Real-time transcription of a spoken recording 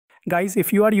Guys,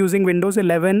 if you are using Windows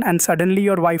 11 and suddenly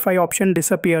your Wi-Fi option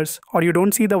disappears or you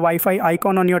don't see the Wi-Fi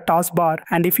icon on your taskbar,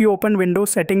 and if you open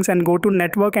Windows settings and go to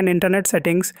network and internet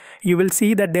settings, you will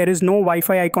see that there is no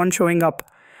Wi-Fi icon showing up.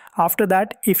 After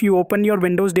that, if you open your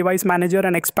Windows Device Manager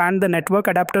and expand the network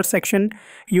adapter section,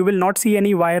 you will not see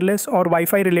any wireless or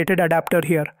Wi-Fi related adapter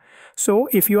here. So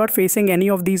if you are facing any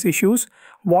of these issues,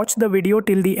 watch the video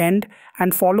till the end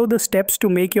and follow the steps to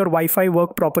make your Wi-Fi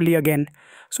work properly again.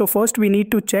 So first we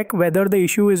need to check whether the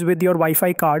issue is with your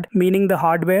Wi-Fi card, meaning the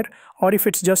hardware, or if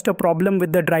it's just a problem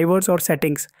with the drivers or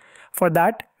settings. For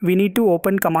that, we need to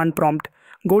open command prompt.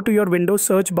 Go to your Windows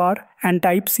search bar and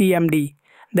type CMD.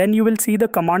 Then you will see the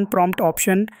command prompt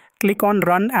option. Click on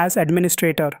Run as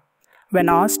Administrator. When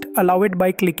asked, allow it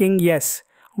by clicking Yes.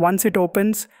 Once it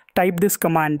opens, type this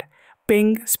command: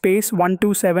 ping space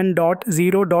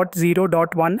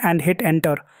 127.0.0.1 and hit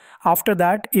enter. After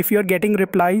that, if you're getting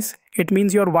replies, it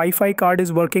means your Wi-Fi card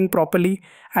is working properly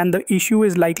and the issue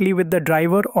is likely with the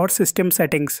driver or system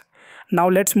settings. Now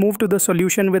let's move to the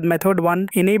solution with method 1,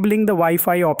 enabling the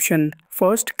Wi-Fi option.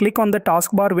 First, click on the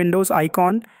taskbar Windows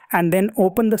icon and then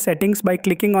open the settings by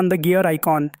clicking on the gear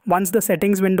icon. Once the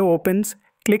settings window opens,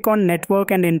 click on Network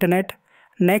and Internet.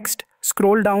 Next,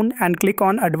 scroll down and click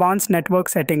on Advanced Network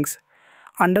Settings.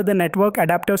 Under the Network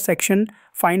Adapter section,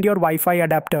 find your Wi-Fi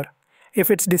adapter. If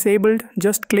it's disabled,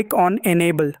 just click on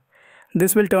Enable.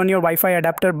 This will turn your Wi-Fi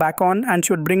adapter back on and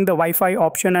should bring the Wi-Fi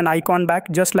option and icon back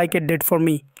just like it did for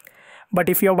me. But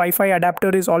if your Wi-Fi adapter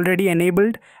is already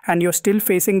enabled and you're still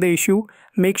facing the issue,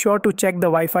 make sure to check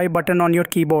the Wi-Fi button on your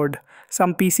keyboard.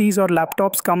 Some PCs or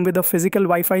laptops come with a physical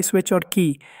Wi-Fi switch or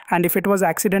key, and if it was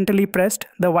accidentally pressed,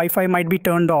 the Wi-Fi might be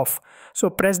turned off. So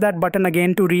press that button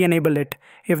again to re-enable it.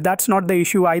 If that's not the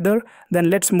issue either, then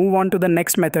let's move on to the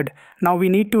next method. Now we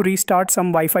need to restart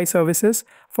some Wi-Fi services.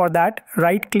 For that,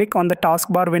 right-click on the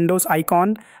taskbar Windows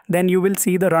icon, then you will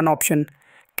see the Run option.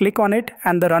 Click on it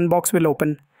and the Run box will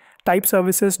open. Type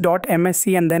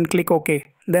services.msc and then click OK.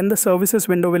 Then the services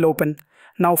window will open.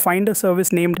 Now find a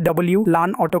service named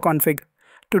WLAN autoconfig.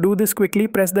 To do this quickly,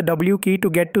 press the W key to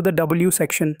get to the W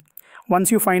section.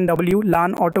 Once you find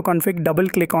WLAN autoconfig, double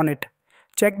click on it.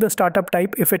 Check the startup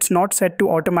type. If it's not set to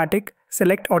automatic,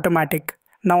 select automatic.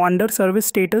 Now under service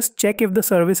status, check if the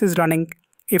service is running.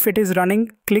 If it is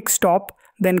running, click stop,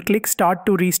 then click start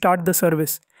to restart the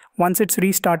service. Once it's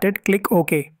restarted, click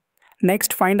OK.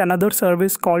 Next, find another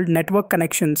service called Network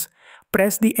Connections.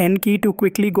 Press the N key to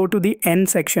quickly go to the N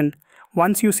section.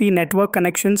 Once you see Network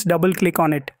Connections, double click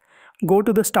on it. Go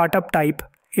to the startup type.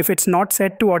 If it's not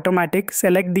set to automatic,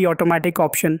 select the automatic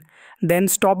option. Then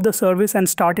stop the service and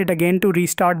start it again to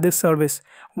restart this service.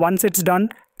 Once it's done,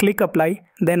 click apply,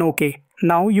 then OK.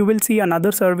 Now you will see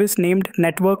another service named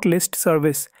Network List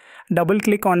Service. Double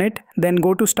click on it, then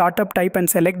go to startup type and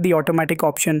select the automatic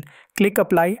option. Click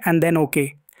apply and then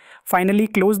OK. Finally,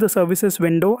 close the services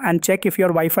window and check if your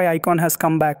Wi-Fi icon has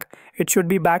come back. It should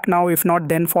be back now. If not,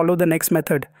 then follow the next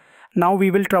method. Now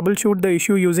we will troubleshoot the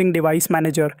issue using Device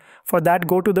Manager. For that,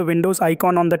 go to the Windows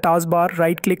icon on the taskbar,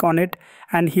 right click on it,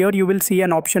 and here you will see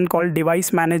an option called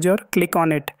Device Manager. Click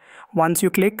on it. Once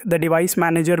you click, the Device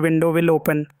Manager window will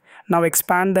open. Now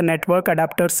expand the Network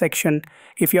Adapter section.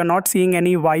 If you're not seeing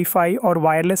any Wi-Fi or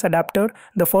wireless adapter,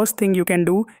 the first thing you can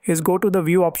do is go to the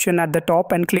View option at the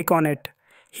top and click on it.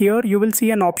 Here you will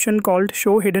see an option called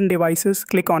Show Hidden Devices.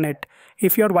 Click on it.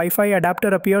 If your Wi-Fi adapter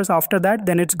appears after that,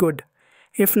 then it's good.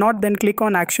 If not, then click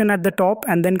on Action at the top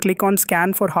and then click on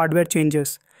Scan for hardware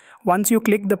changes. Once you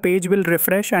click, the page will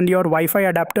refresh and your Wi-Fi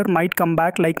adapter might come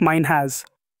back like mine has.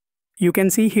 You can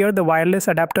see here the wireless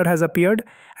adapter has appeared,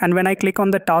 and when I click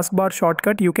on the taskbar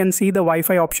shortcut, you can see the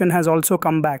Wi-Fi option has also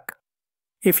come back.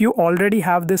 If you already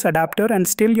have this adapter and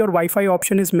still your Wi-Fi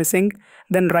option is missing,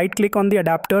 then right-click on the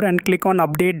adapter and click on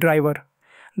Update Driver.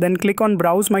 Then click on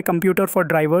Browse My Computer for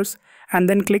drivers and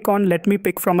then click on Let me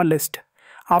pick from a list.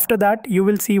 After that, you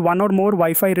will see one or more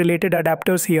Wi-Fi related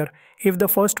adapters here. If the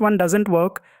first one doesn't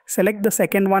work, select the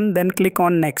second one, then click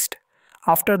on Next.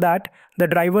 After that, the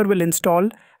driver will install,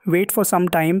 wait for some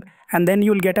time, and then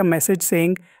you'll get a message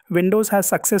saying Windows has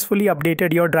successfully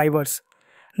updated your drivers.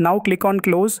 Now click on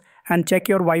Close and check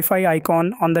your Wi-Fi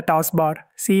icon on the taskbar.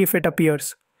 See if it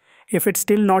appears. If it's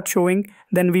still not showing,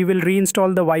 then we will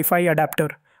reinstall the Wi-Fi adapter.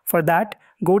 For that,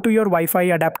 go to your Wi-Fi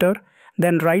adapter,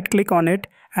 then right-click on it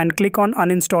and click on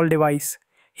Uninstall Device.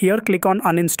 Here click on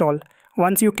Uninstall.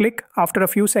 Once you click, after a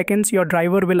few seconds your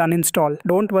driver will uninstall.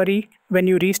 Don't worry, when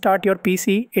you restart your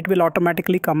PC, it will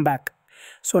automatically come back.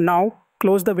 So now,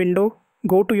 close the window,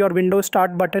 go to your Windows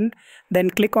Start button, then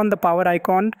click on the power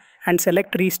icon and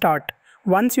select Restart.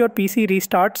 Once your PC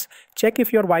restarts, check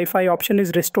if your Wi-Fi option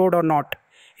is restored or not.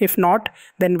 If not,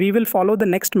 then we will follow the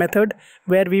next method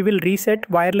where we will reset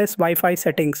wireless Wi-Fi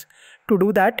settings. To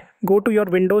do that, go to your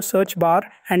Windows search bar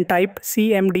and type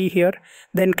CMD here,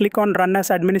 then click on Run as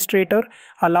Administrator,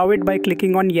 allow it by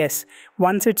clicking on Yes.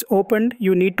 Once it's opened,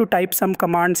 you need to type some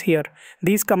commands here.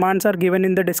 These commands are given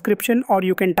in the description or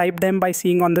you can type them by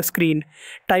seeing on the screen.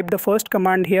 Type the first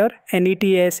command here,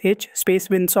 netash space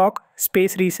winsock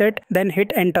space reset, then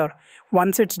hit enter.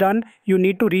 Once it's done, you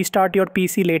need to restart your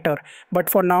PC later. But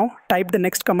for now, type the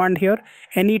next command here,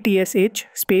 netash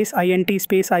space int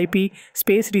space ip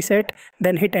space reset,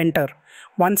 then hit enter.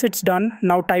 Once it's done,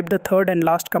 now type the third and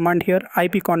last command here,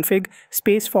 ipconfig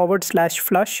space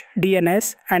 /flush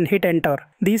DNS and hit enter.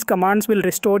 These commands will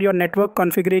restore your network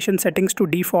configuration settings to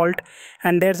default,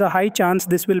 and there's a high chance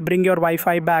this will bring your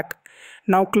Wi-Fi back.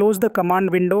 Now close the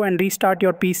command window and restart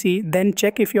your PC, then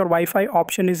check if your Wi-Fi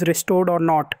option is restored or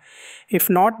not. If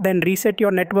not, then reset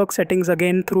your network settings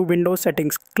again through Windows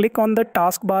settings. Click on the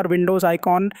taskbar Windows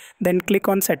icon, then click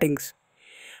on settings.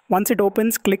 Once it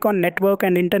opens, click on network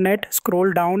and internet,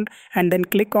 scroll down and then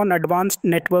click on advanced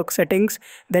network settings,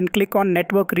 then click on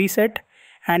network reset,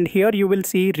 and here you will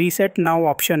see reset now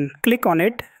option. Click on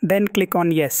it, then click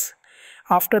on yes.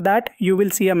 After that, you will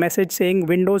see a message saying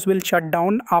Windows will shut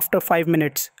down after 5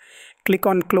 minutes. Click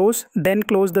on close, then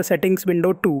close the settings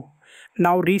window too.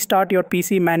 Now restart your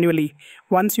PC manually.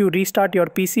 Once you restart your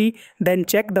PC, then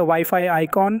check the Wi-Fi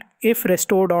icon if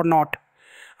restored or not.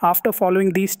 After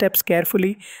following these steps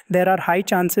carefully, there are high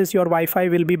chances your Wi-Fi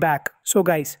will be back. So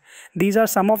guys, these are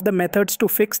some of the methods to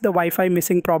fix the Wi-Fi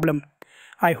missing problem.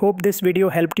 I hope this video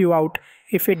helped you out.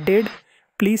 If it did,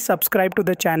 please subscribe to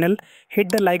the channel, hit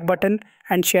the like button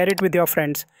and share it with your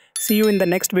friends. See you in the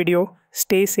next video.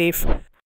 Stay safe.